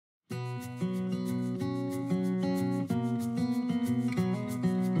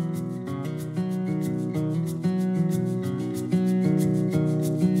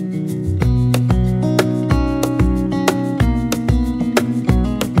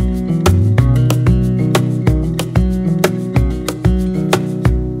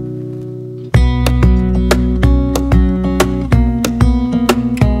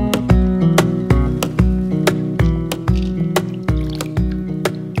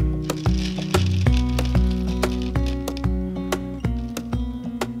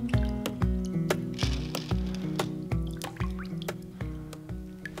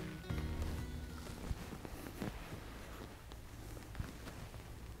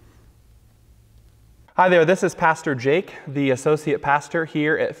Hi there, this is Pastor Jake, the Associate Pastor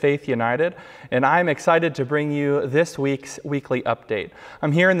here at Faith United, and I'm excited to bring you this week's weekly update.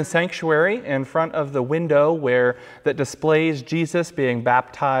 I'm here in the sanctuary in front of the window that displays Jesus being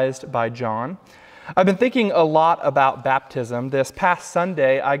baptized by John. I've been thinking a lot about baptism. This past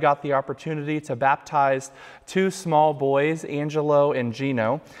Sunday, I got the opportunity to baptize two small boys, Angelo and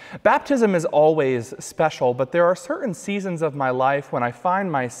Gino. Baptism is always special, but there are certain seasons of my life when I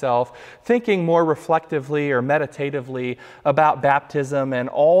find myself thinking more reflectively or meditatively about baptism and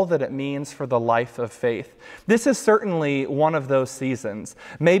all that it means for the life of faith. This is certainly one of those seasons.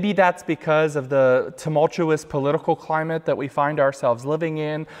 Maybe that's because of the tumultuous political climate that we find ourselves living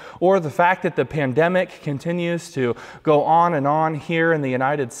in, or the fact that the pandemic continues to go on and on here in the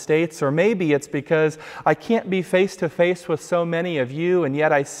United States, or maybe it's because I can't be face to face with so many of you, and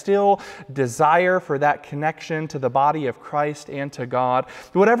yet I still desire for that connection to the body of Christ and to God.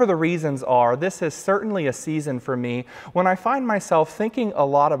 Whatever the reasons are, this is certainly a season for me when I find myself thinking a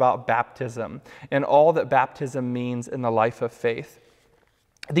lot about baptism and all that baptism means in the life of faith.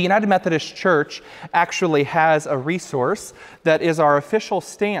 The United Methodist Church actually has a resource that is our official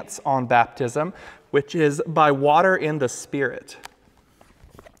stance on baptism, which is by water in the Spirit.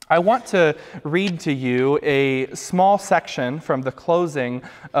 I want to read to you a small section from the closing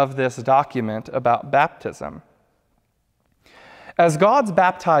of this document about baptism. As God's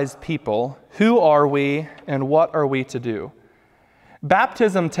baptized people, who are we and what are we to do?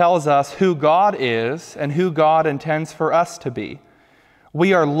 Baptism tells us who God is and who God intends for us to be.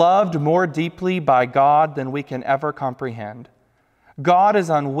 We are loved more deeply by God than we can ever comprehend. God is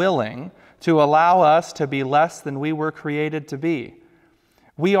unwilling to allow us to be less than we were created to be.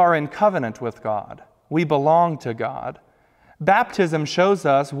 We are in covenant with God. We belong to God. Baptism shows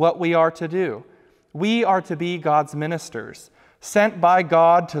us what we are to do. We are to be God's ministers, sent by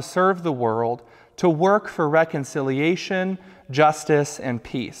God to serve the world, to work for reconciliation, justice, and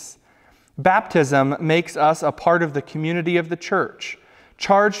peace. Baptism makes us a part of the community of the church,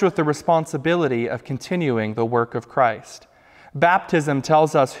 charged with the responsibility of continuing the work of Christ. Baptism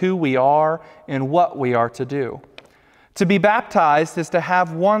tells us who we are and what we are to do. To be baptized is to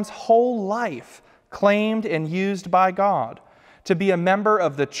have one's whole life claimed and used by God. To be a member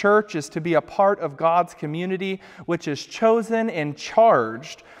of the church is to be a part of God's community, which is chosen and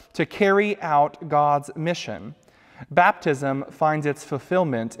charged to carry out God's mission. Baptism finds its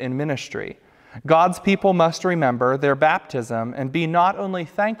fulfillment in ministry. God's people must remember their baptism and be not only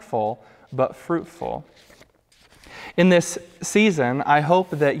thankful, but fruitful. In this season, I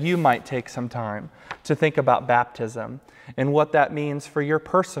hope that you might take some time to think about baptism and what that means for your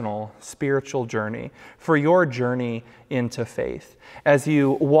personal spiritual journey, for your journey into faith. As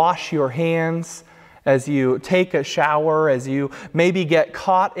you wash your hands, as you take a shower, as you maybe get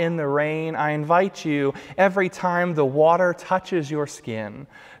caught in the rain, I invite you every time the water touches your skin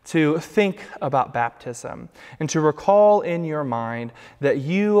to think about baptism and to recall in your mind that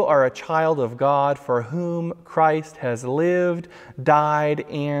you are a child of God for whom Christ has lived, died,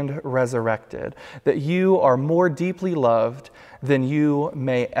 and resurrected, that you are more deeply loved than you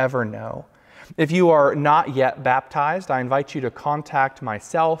may ever know. If you are not yet baptized, I invite you to contact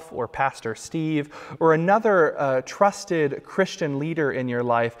myself or Pastor Steve or another trusted Christian leader in your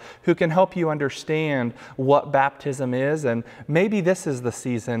life who can help you understand what baptism is, and maybe this is the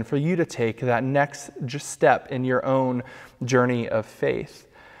season for you to take that next step in your own journey of faith.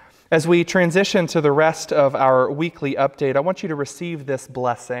 As we transition to the rest of our weekly update, I want you to receive this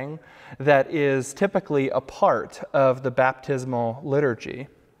blessing that is typically a part of the baptismal liturgy.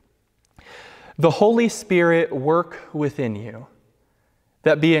 The Holy Spirit work within you,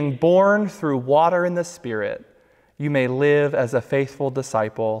 that being born through water in the Spirit, you may live as a faithful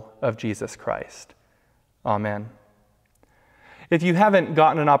disciple of Jesus Christ. Amen. If you haven't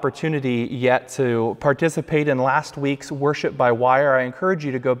gotten an opportunity yet to participate in last week's Worship by Wire, I encourage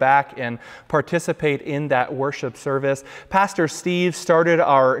you to go back and participate in that worship service. Pastor Steve started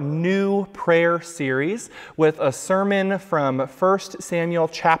our new prayer series with a sermon from 1 Samuel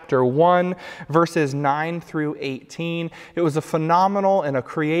chapter 1, verses 9 through 18. It was a phenomenal and a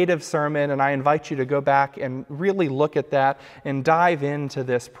creative sermon, and I invite you to go back and really look at that and dive into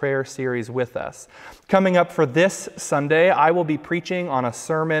this prayer series with us. Coming up for this Sunday, I will be preaching on a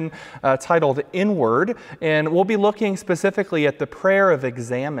sermon titled Inward, and we'll be looking specifically at the prayer of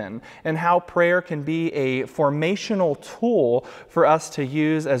examine and how prayer can be a formational tool for us to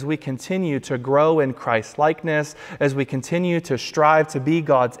use as we continue to grow in Christ-likeness, as we continue to strive to be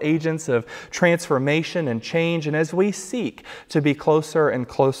God's agents of transformation and change, and as we seek to be closer and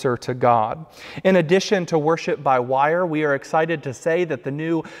closer to God. In addition to Worship by Wire, we are excited to say that the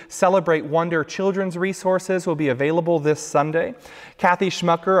new Celebrate Wonder children's resources will be available this Sunday. Kathy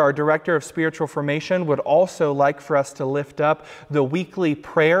Schmucker, our Director of Spiritual Formation, would also like for us to lift up the weekly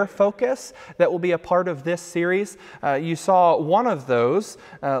prayer focus that will be a part of this series. You saw one of those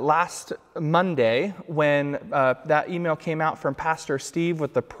last Monday when that email came out from Pastor Steve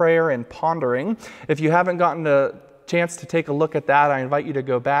with the prayer and pondering. If you haven't gotten a chance to take a look at that, I invite you to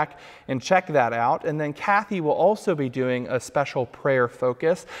go back and check that out. And then Kathy will also be doing a special prayer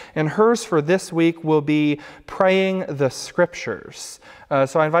focus, and hers for this week will be praying the scriptures.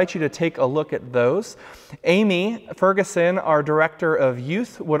 So I invite you to take a look at those. Amy Ferguson, our Director of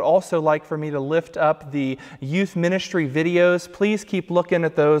Youth, would also like for me to lift up the youth ministry videos. Please keep looking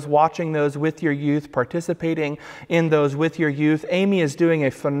at those, watching those with your youth, participating in those with your youth. Amy is doing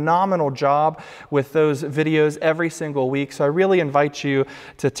a phenomenal job with those videos every single week, so I really invite you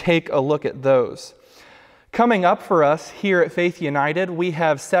to take a look at those. Coming up for us here at Faith United, we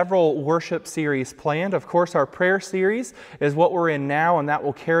have several worship series planned. Of course, our prayer series is what we're in now, and that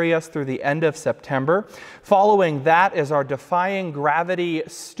will carry us through the end of September. Following that is our Defying Gravity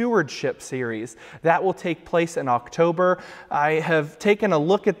Stewardship series. That will take place in October. I have taken a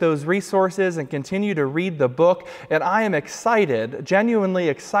look at those resources and continue to read the book, and I am excited, genuinely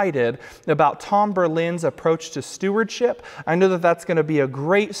excited, about Tom Berlin's approach to stewardship. I know that that's going to be a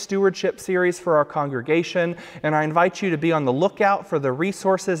great stewardship series for our congregation, and I invite you to be on the lookout for the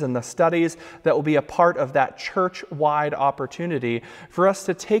resources and the studies that will be a part of that church-wide opportunity for us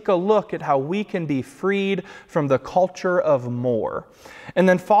to take a look at how we can be freed from the culture of more. And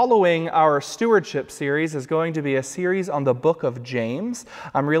then following our stewardship series is going to be a series on the book of James.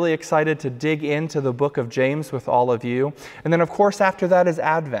 I'm really excited to dig into the book of James with all of you. And then of course after that is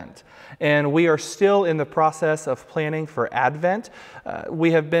Advent. And we are still in the process of planning for Advent.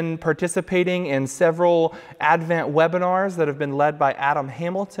 We have been participating in several Advent webinars that have been led by Adam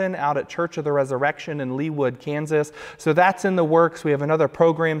Hamilton out at Church of the Resurrection in Leawood, Kansas. So that's in the works. We have another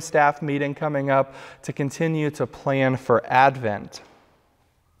program staff meeting coming up to continue to plan for Advent.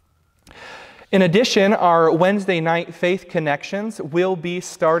 In addition, our Wednesday night Faith Connections will be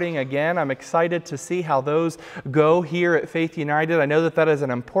starting again. I'm excited to see how those go here at Faith United. I know that that is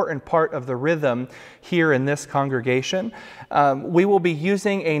an important part of the rhythm here in this congregation. We will be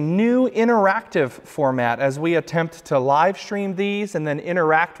using a new interactive format as we attempt to live stream these and then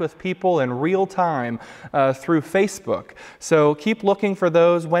interact with people in real time through Facebook. So keep looking for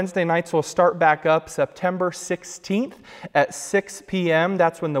those. Wednesday nights will start back up September 16th at 6 p.m.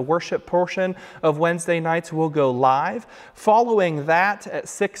 That's when the worship portion of Wednesday nights will go live. Following that at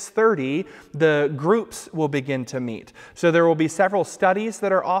 6:30, the groups will begin to meet. So there will be several studies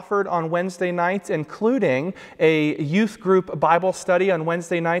that are offered on Wednesday nights, including a youth group Bible study on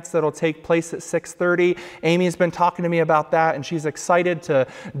Wednesday nights that will take place at 6:30. Amy's been talking to me about that, and she's excited to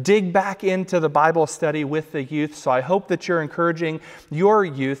dig back into the Bible study with the youth. So I hope that you're encouraging your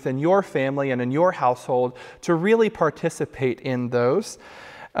youth and your family and in your household to really participate in those.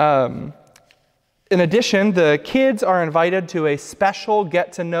 In addition, the kids are invited to a special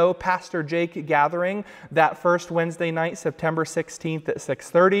get-to-know Pastor Jake gathering that first Wednesday night, September 16th at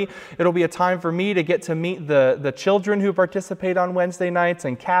 6:30. It'll be a time for me to get to meet the children who participate on Wednesday nights,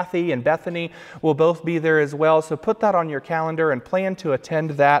 and Kathy and Bethany will both be there as well. So put that on your calendar and plan to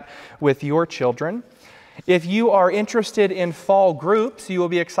attend that with your children. If you are interested in fall groups, you will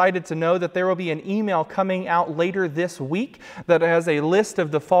be excited to know that there will be an email coming out later this week that has a list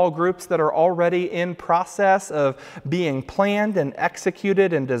of the fall groups that are already in process of being planned and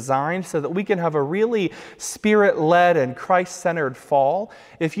executed and designed so that we can have a really Spirit-led and Christ-centered fall.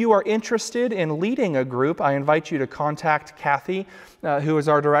 If you are interested in leading a group, I invite you to contact Kathy, who is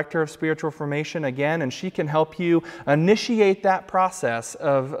our Director of Spiritual Formation again, and she can help you initiate that process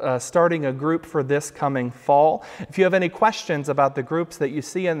of starting a group for this coming fall. If you have any questions about the groups that you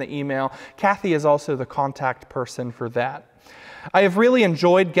see in the email, Kathy is also the contact person for that. I have really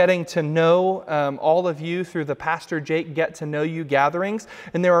enjoyed getting to know all of you through the Pastor Jake Get to Know You gatherings,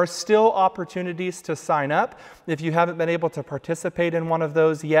 and there are still opportunities to sign up if you haven't been able to participate in one of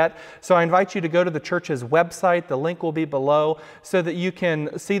those yet. So I invite you to go to the church's website. The link will be below so that you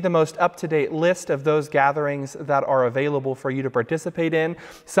can see the most up-to-date list of those gatherings that are available for you to participate in.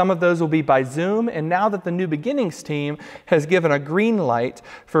 Some of those will be by Zoom, and now that the New Beginnings team has given a green light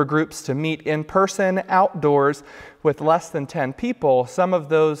for groups to meet in person, outdoors, with less than 10 people, some of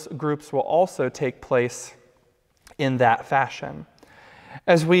those groups will also take place in that fashion.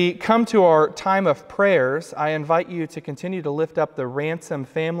 As we come to our time of prayers, I invite you to continue to lift up the Ransom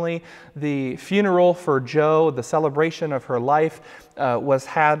family. The funeral for Jo, the celebration of her life, was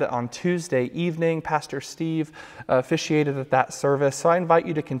had on Tuesday evening. Pastor Steve officiated at that service. So I invite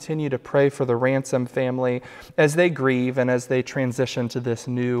you to continue to pray for the Ransom family as they grieve and as they transition to this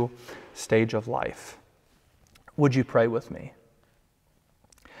new stage of life. Would you pray with me?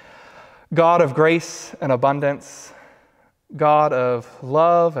 God of grace and abundance, God of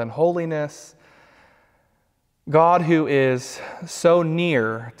love and holiness, God who is so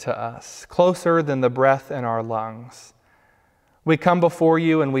near to us, closer than the breath in our lungs, we come before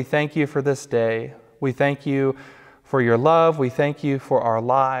you and we thank you for this day. We thank you for your love. We thank you for our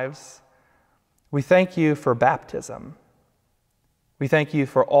lives. We thank you for baptism. We thank you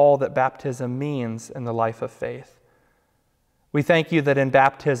for all that baptism means in the life of faith. We thank you that in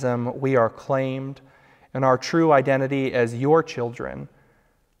baptism we are claimed and our true identity as your children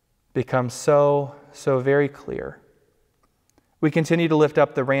becomes so very clear. We continue to lift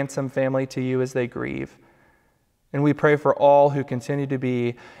up the Ransom family to you as they grieve. And we pray for all who continue to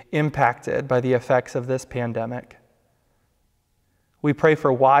be impacted by the effects of this pandemic. We pray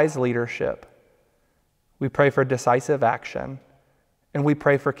for wise leadership. We pray for decisive action. And we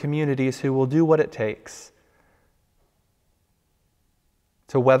pray for communities who will do what it takes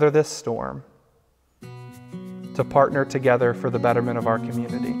to weather this storm, to partner together for the betterment of our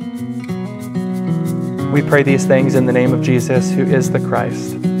community. We pray these things in the name of Jesus, who is the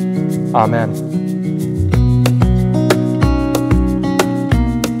Christ. Amen.